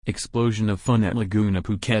Explosion of fun at Laguna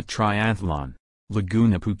Phuket Triathlon.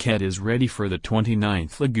 Laguna Phuket is ready for the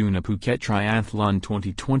 29th Laguna Phuket Triathlon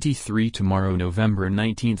 2023 tomorrow November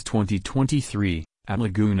 19, 2023, at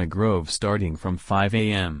Laguna Grove starting from 5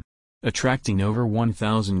 a.m. Attracting over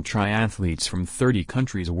 1,000 triathletes from 30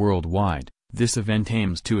 countries worldwide, this event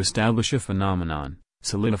aims to establish a phenomenon,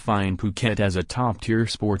 solidifying Phuket as a top-tier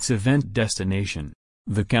sports event destination.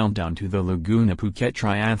 The countdown to the Laguna Phuket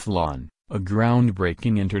Triathlon, a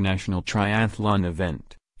groundbreaking international triathlon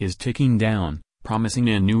event, is ticking down, promising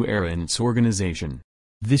a new era in its organization.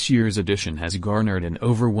 This year's edition has garnered an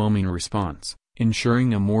overwhelming response,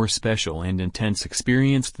 ensuring a more special and intense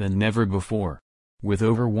experience than never before. With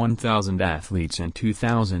over 1,000 athletes and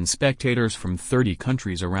 2,000 spectators from 30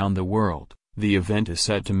 countries around the world, the event is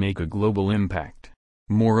set to make a global impact.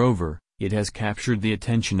 Moreover, it has captured the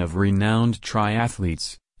attention of renowned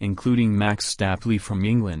triathletes, including Max Stapley from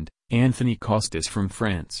England, Anthony Costas from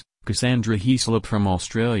France, Cassandra Heaslip from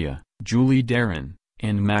Australia, Julie Darren,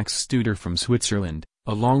 and Max Studer from Switzerland,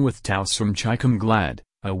 along with Taus from Chicomglad,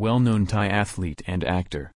 a well-known triathlete and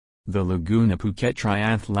actor. The Laguna Phuket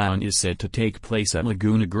Triathlon is said to take place at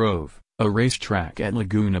Laguna Grove, a racetrack at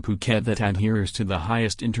Laguna Phuket that adheres to the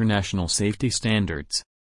highest international safety standards.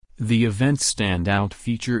 The event's standout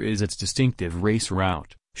feature is its distinctive race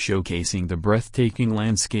route, showcasing the breathtaking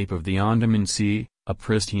landscape of the Andaman Sea, a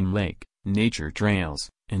pristine lake, nature trails,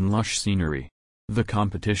 and lush scenery. The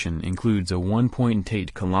competition includes a 1.8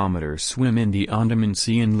 km swim in the Andaman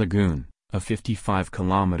Sea and Lagoon, a 55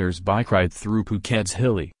 km bike ride through Phuket's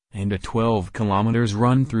hilly, and a 12 km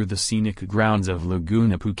run through the scenic grounds of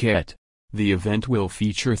Laguna Phuket. The event will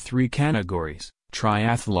feature 3 categories: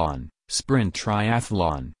 triathlon, sprint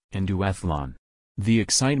triathlon, and duathlon. The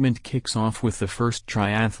excitement kicks off with the first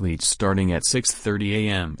triathletes starting at 6:30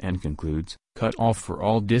 a.m. and concludes, cut off for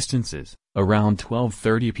all distances, around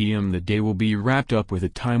 12:30 p.m. The day will be wrapped up with a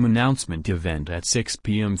time announcement event at 6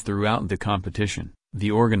 p.m. Throughout the competition,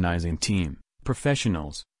 the organizing team,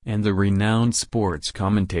 professionals, and the renowned sports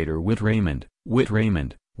commentator Whit Raymond,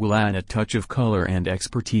 will add a touch of color and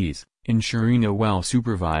expertise, ensuring a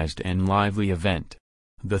well-supervised and lively event.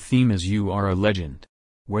 The theme is "You Are a Legend."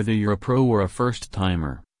 Whether you're a pro or a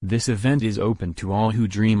first-timer, this event is open to all who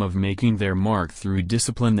dream of making their mark through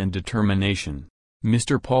discipline and determination.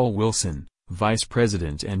 Mr. Paul Wilson, Vice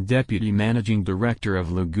President and Deputy Managing Director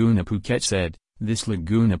of Laguna Phuket said, "This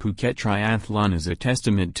Laguna Phuket Triathlon is a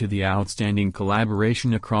testament to the outstanding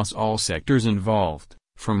collaboration across all sectors involved,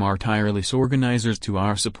 from our tireless organizers to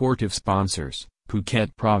our supportive sponsors,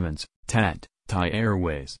 Phuket Province, TAT, Thai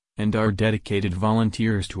Airways, and our dedicated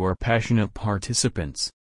volunteers to our passionate participants.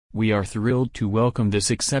 We are thrilled to welcome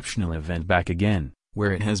this exceptional event back again,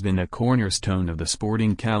 where it has been a cornerstone of the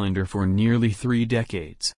sporting calendar for nearly 3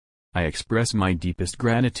 decades. I express my deepest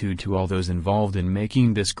gratitude to all those involved in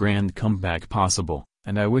making this grand comeback possible,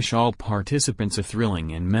 and I wish all participants a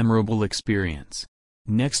thrilling and memorable experience."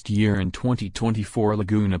 Next year in 2024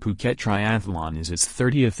 Laguna Phuket Triathlon is its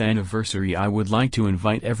 30th anniversary. I would like to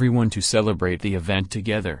invite everyone to celebrate the event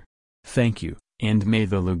together. Thank you, and may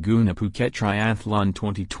the Laguna Phuket Triathlon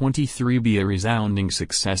 2023 be a resounding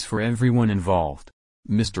success for everyone involved.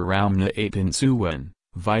 Mr. Ramna Apinsuwan,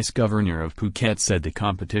 Vice Governor of Phuket, said the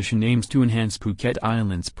competition aims to enhance Phuket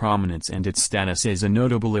Island's prominence and its status as a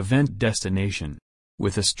notable event destination.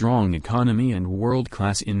 With a strong economy and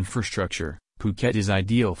world-class infrastructure, Phuket is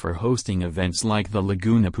ideal for hosting events like the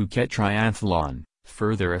Laguna Phuket Triathlon,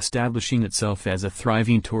 further establishing itself as a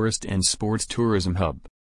thriving tourist and sports tourism hub.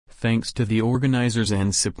 Thanks to the organizers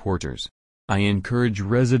and supporters. I encourage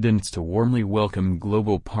residents to warmly welcome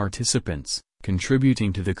global participants,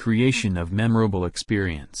 contributing to the creation of memorable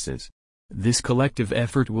experiences. This collective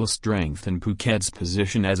effort will strengthen Phuket's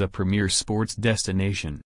position as a premier sports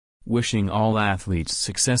destination. Wishing all athletes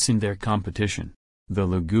success in their competition. The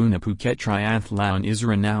Laguna Phuket Triathlon is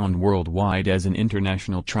renowned worldwide as an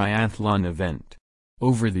international triathlon event.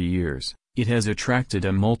 Over the years, it has attracted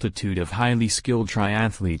a multitude of highly skilled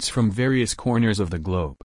triathletes from various corners of the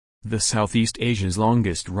globe. The Southeast Asia's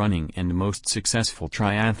longest-running and most successful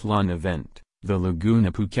triathlon event, the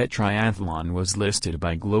Laguna Phuket Triathlon, was listed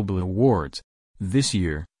by Global Awards. This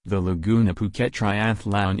year, the Laguna Phuket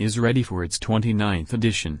Triathlon is ready for its 29th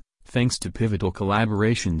edition, thanks to pivotal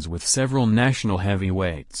collaborations with several national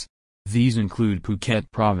heavyweights. These include Phuket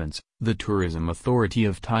Province, the Tourism Authority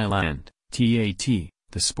of Thailand, TAT,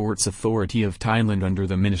 the Sports Authority of Thailand under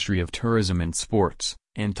the Ministry of Tourism and Sports,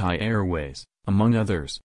 and Thai Airways, among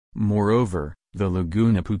others. Moreover, the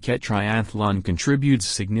Laguna Phuket Triathlon contributes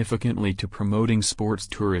significantly to promoting sports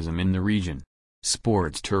tourism in the region.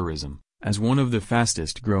 Sports tourism, as one of the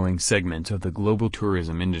fastest-growing segments of the global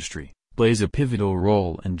tourism industry, plays a pivotal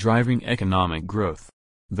role in driving economic growth.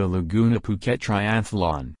 The Laguna Phuket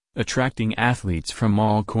Triathlon, attracting athletes from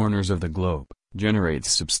all corners of the globe,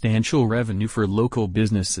 generates substantial revenue for local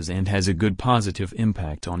businesses and has a good positive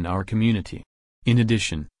impact on our community. In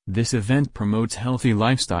addition, this event promotes healthy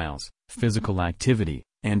lifestyles, physical activity,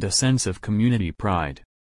 and a sense of community pride.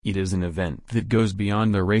 It is an event that goes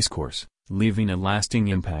beyond the racecourse, leaving a lasting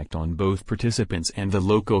impact on both participants and the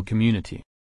local community.